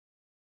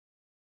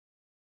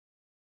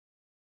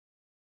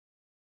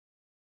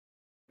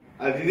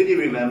I vividly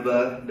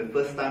remember the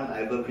first time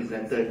I ever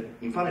presented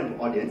in front of an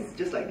audience,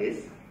 just like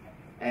this,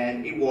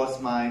 and it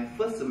was my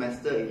first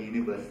semester in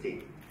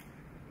university.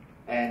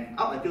 And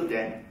up until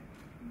then,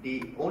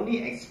 the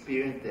only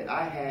experience that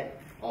I had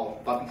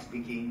of public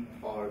speaking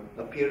or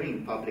appearing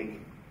in public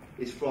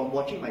is from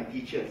watching my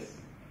teachers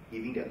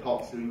giving their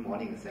talks during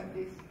morning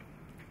assemblies.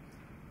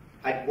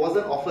 I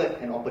wasn't offered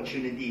an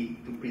opportunity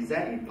to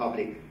present in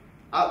public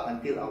up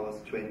until I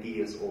was 20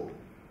 years old.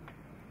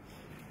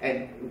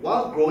 And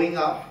while growing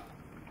up,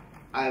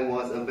 I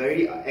was a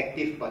very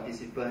active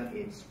participant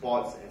in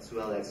sports as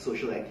well as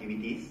social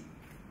activities.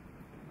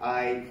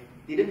 I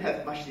didn't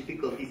have much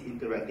difficulties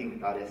interacting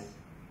with others.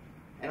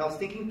 And I was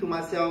thinking to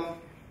myself,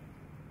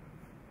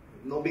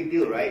 no big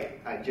deal, right?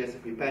 I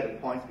just prepare the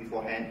points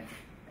beforehand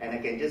and I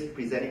can just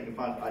present it in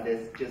front of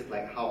others just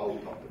like how I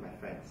would talk to my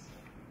friends.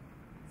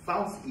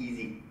 Sounds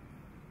easy,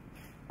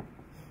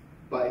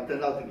 but it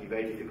turned out to be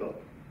very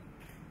difficult.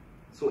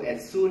 So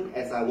as soon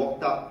as I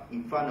walked up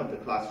in front of the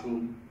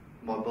classroom,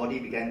 my body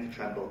began to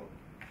tremble.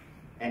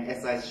 And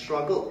as I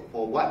struggled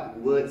for what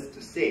words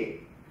to say,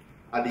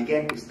 I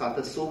began to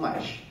stutter so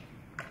much.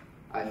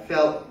 I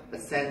felt a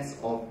sense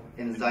of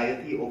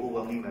anxiety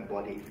overwhelming my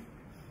body.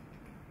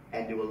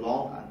 And there were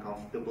long,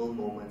 uncomfortable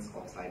moments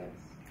of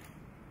silence.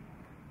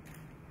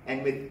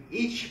 And with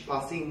each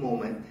passing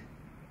moment,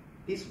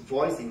 this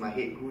voice in my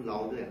head grew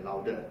louder and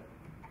louder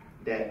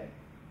that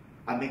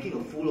I'm making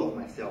a fool of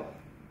myself,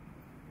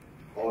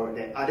 or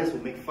that others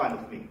will make fun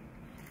of me.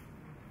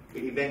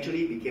 It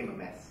eventually became a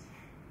mess.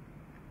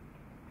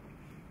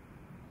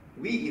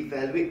 We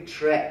evaluate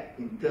threat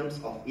in terms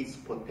of its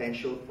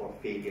potential for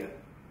failure,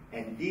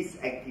 and this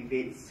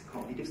activates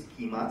cognitive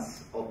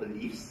schemas or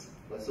beliefs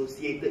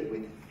associated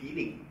with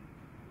failing.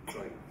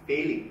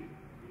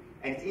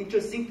 And it's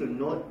interesting to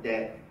note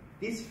that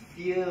this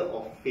fear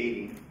of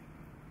failing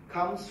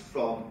comes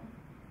from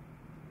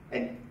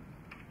I'm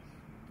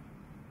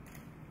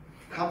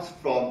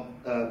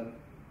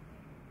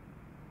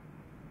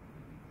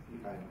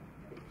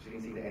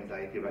experiencing the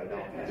anxiety right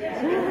now.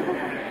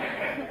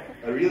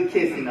 A real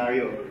case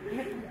scenario.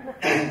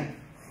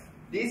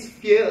 This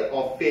fear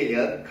of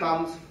failure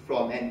comes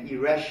from an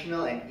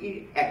irrational and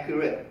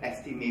inaccurate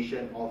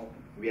estimation of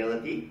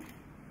reality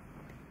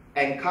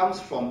and comes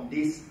from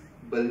this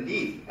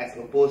belief as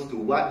opposed to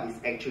what is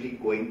actually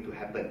going to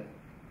happen.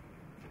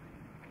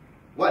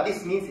 What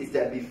this means is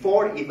that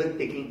before even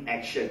taking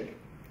action,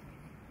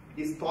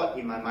 this thought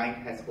in my mind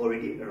has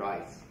already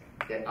arisen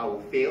that I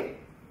will fail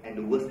and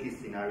the worst case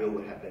scenario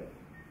will happen.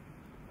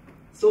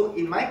 So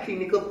in my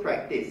clinical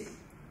practice,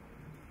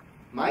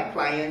 my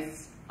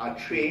clients are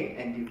trained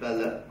and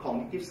develop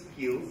cognitive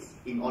skills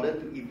in order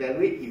to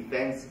evaluate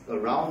events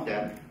around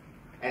them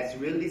as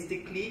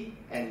realistically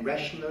and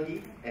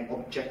rationally and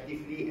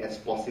objectively as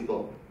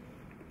possible.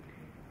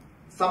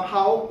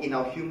 Somehow in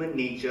our human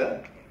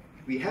nature,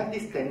 we have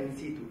this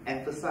tendency to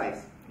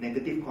emphasize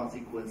negative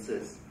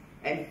consequences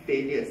and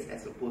failures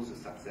as opposed to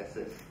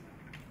successes.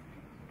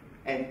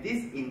 And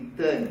this in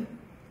turn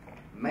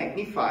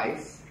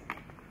magnifies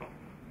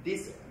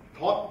this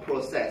thought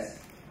process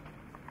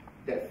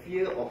that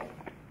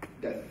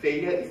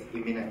failure is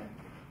imminent,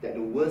 that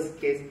the worst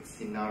case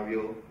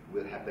scenario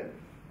will happen.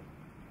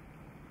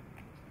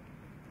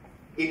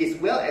 It is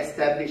well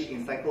established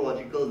in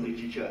psychological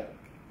literature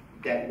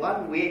that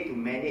one way to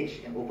manage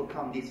and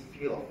overcome this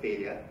fear of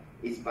failure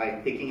is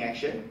by taking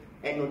action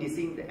and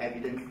noticing the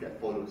evidence that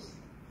follows.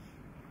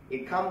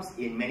 It comes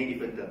in many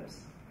different terms: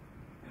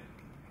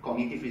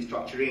 cognitive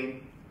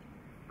restructuring,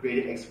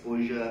 graded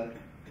exposure,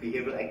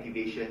 behavioral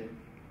activation,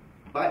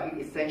 but it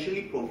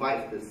essentially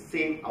provides the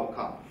same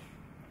outcome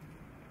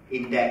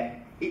in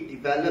that it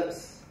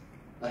develops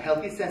a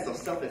healthy sense of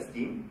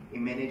self-esteem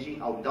in managing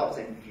our doubts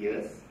and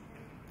fears,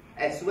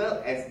 as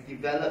well as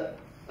develop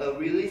a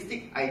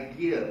realistic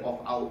idea of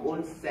our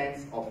own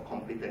sense of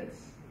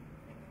competence.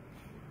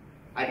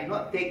 I did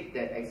not take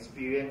that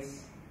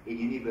experience in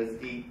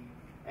university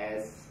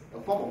as a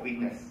form of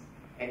weakness,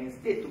 and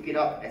instead took it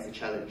up as a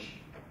challenge.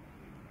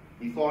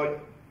 Before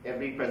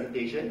every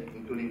presentation,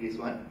 including this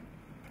one,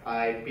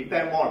 I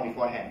prepare more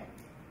beforehand.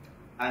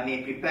 I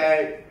may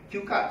prepare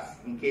cue cards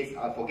in case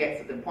I forget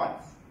certain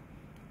points.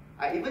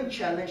 I even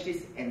challenge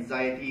this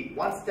anxiety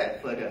one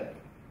step further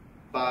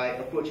by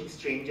approaching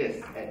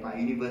strangers at my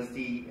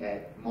university,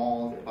 at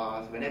malls, at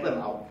bars, whenever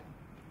I'm out,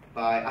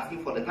 by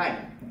asking for the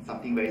time,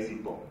 something very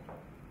simple.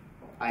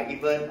 I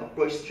even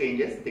approach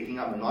strangers, taking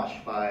up a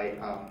notch by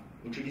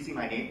introducing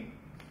my name,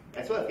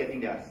 as well as getting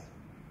theirs.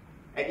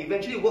 And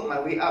eventually work my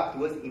way up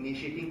towards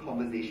initiating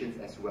conversations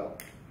as well.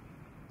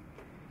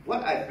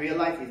 What I've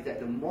realized is that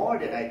the more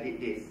that I did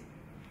this,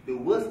 the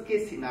worst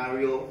case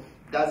scenario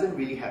doesn't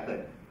really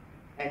happen.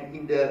 And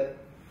in the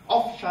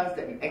off chance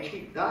that it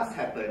actually does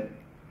happen,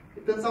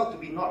 it turns out to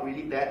be not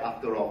really bad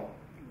after all.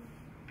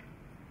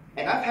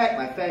 And I've had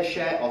my fair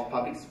share of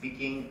public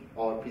speaking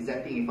or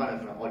presenting in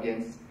front of an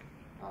audience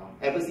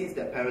ever since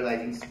that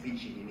paralyzing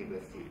speech in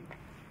university.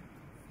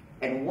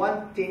 And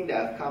one thing that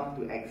I've come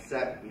to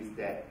accept is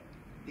that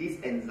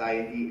this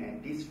anxiety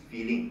and this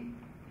feeling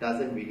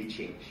doesn't really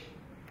change.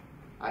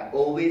 I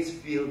always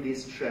feel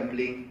this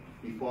trembling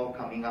before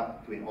coming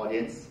up to an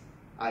audience.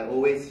 I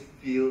always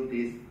feel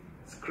this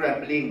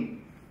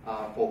scrambling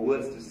for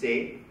words to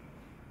say.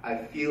 I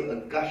feel a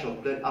gush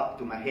of blood up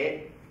to my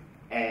head,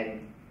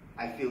 and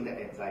I feel that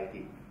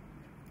anxiety.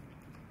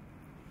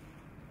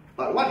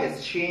 But what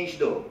has changed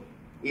though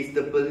is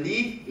the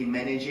belief in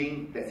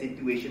managing that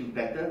situation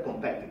better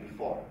compared to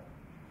before.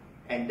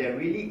 And there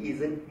really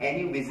isn't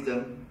any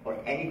wisdom or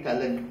any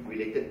talent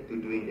related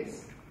to doing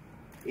this.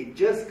 It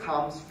just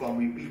comes from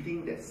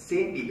repeating that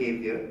same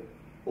behavior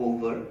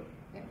over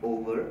and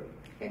over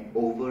and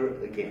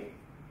over again.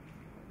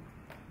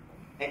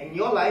 And in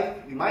your life,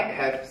 you might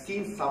have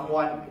seen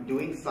someone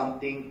doing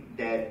something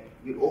that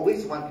you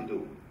always want to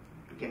do.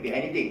 It can be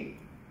anything,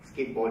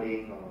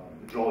 skateboarding, or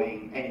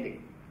drawing,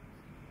 anything.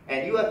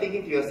 And you are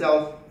thinking to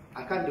yourself,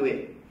 I can't do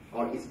it,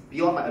 or it's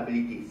beyond my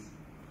abilities,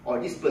 or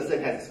this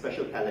person has a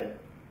special talent.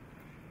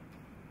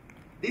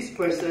 This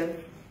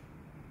person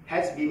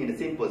has been in the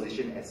same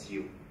position as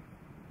you.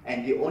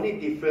 And the only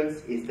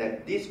difference is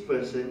that this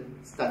person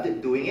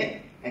started doing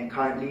it and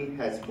currently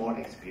has more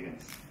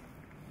experience.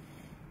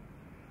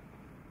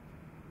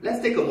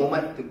 Let's take a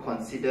moment to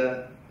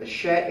consider the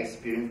shared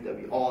experience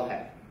that we all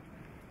have.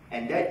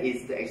 And that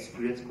is the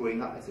experience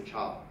growing up as a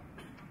child.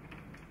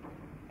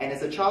 And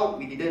as a child,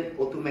 we didn't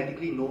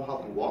automatically know how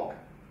to walk.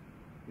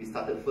 We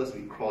started first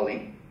with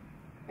crawling.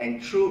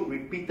 And through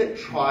repeated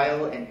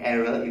trial and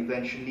error,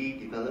 eventually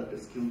developed the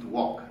skill to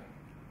walk.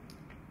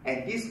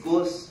 And this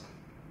goes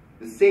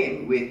the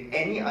same with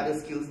any other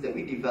skills that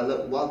we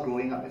develop while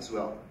growing up as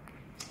well.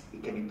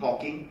 It can be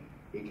talking,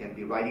 it can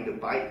be riding the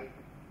bike,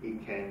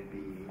 it can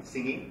be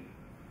singing.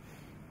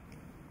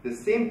 The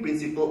same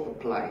principle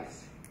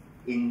applies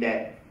in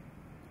that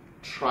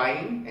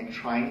trying and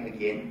trying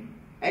again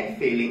and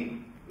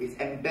failing is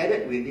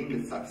embedded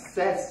within the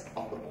success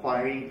of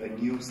acquiring a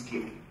new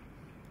skill.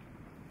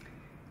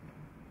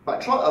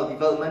 But throughout our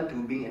development to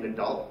being an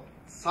adult,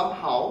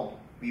 somehow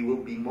we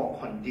will be more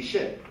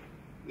conditioned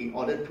in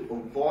order to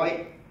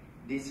avoid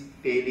this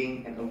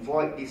failing and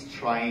avoid this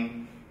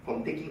trying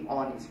from taking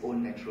on its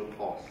own natural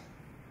course.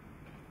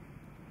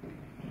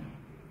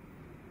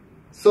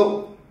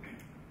 So,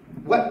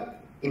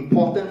 what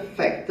important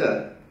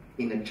factor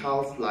in a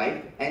child's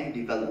life and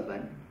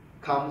development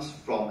comes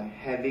from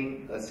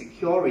having a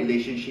secure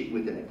relationship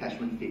with an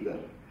attachment figure?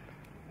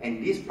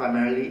 And this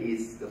primarily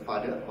is the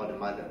father or the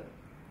mother.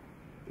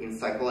 In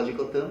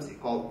psychological terms, it's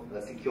called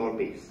a secure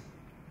base.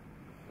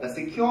 A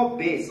secure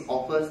base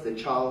offers the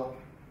child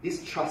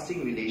this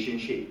trusting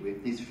relationship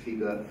with this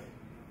figure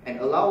and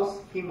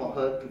allows him or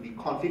her to be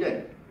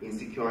confident in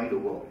securing the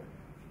world.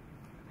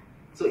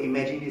 So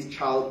imagine this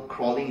child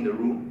crawling in the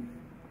room,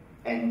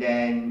 and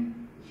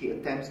then he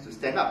attempts to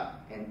stand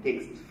up and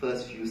takes his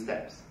first few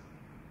steps.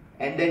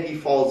 And then he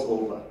falls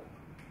over.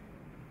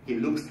 He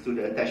looks to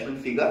the attachment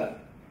figure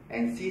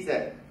and sees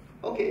that,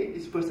 okay,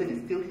 this person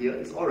is still here,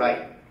 it's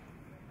alright.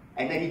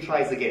 And then he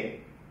tries again.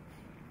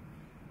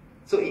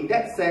 So in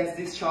that sense,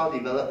 this child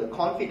developed the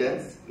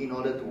confidence in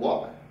order to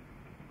walk,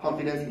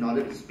 confidence in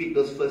order to speak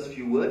those first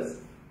few words,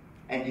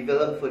 and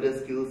develop further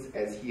skills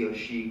as he or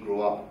she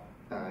grow up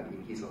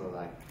in his or her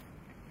life.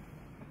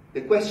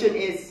 The question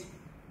is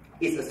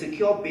a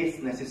secure base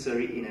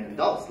necessary in an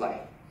adult's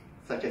life,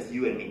 such as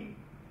you and me?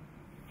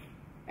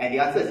 And the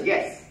answer is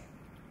yes.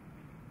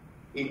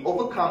 In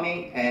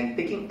overcoming and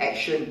taking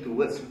action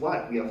towards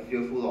what we are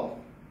fearful of,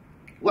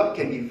 what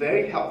can be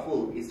very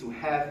helpful is to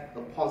have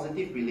a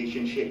positive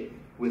relationship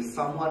with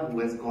someone who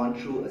has gone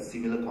through a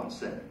similar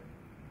concern.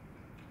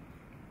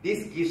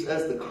 This gives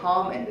us the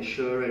calm and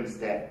assurance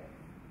that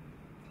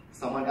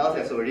someone else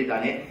has already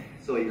done it,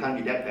 so it can't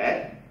be that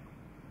bad,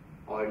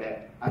 or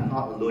that I'm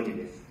not alone in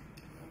this.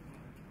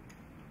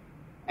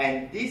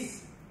 And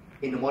this,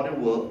 in the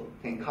modern world,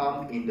 can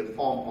come in the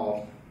form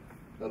of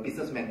a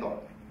business mentor,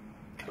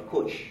 a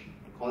coach,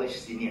 a college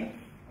senior,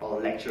 or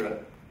a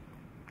lecturer.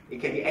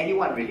 It can be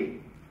anyone really.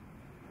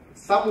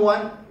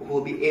 Someone who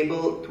will be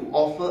able to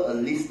offer a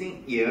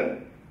listening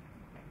ear,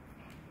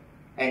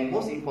 and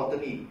most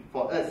importantly,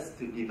 for us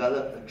to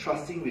develop a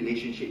trusting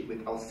relationship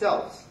with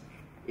ourselves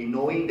in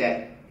knowing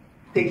that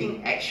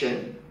taking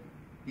action,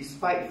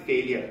 despite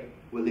failure,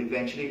 will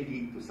eventually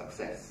lead to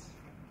success.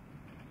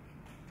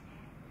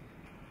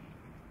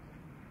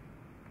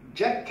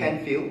 Jack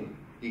Canfield,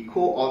 the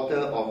co-author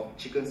of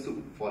Chicken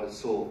Soup for the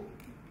Soul,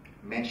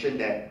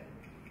 mentioned that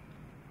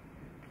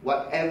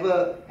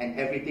whatever and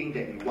everything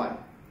that you want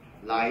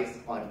lies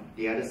on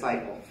the other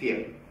side of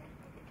fear.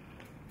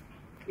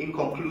 In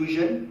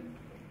conclusion,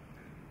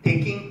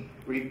 taking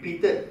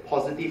repeated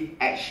positive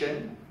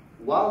action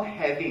while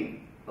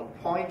having a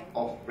point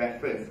of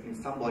reference in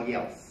somebody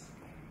else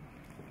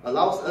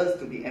allows us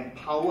to be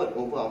empowered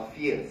over our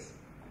fears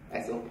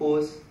as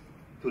opposed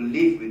to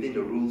live within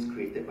the rules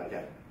created by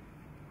them.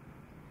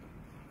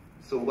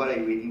 So what are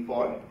you waiting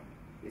for?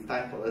 It's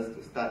time for us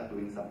to start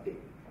doing something.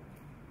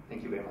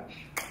 Thank you very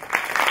much.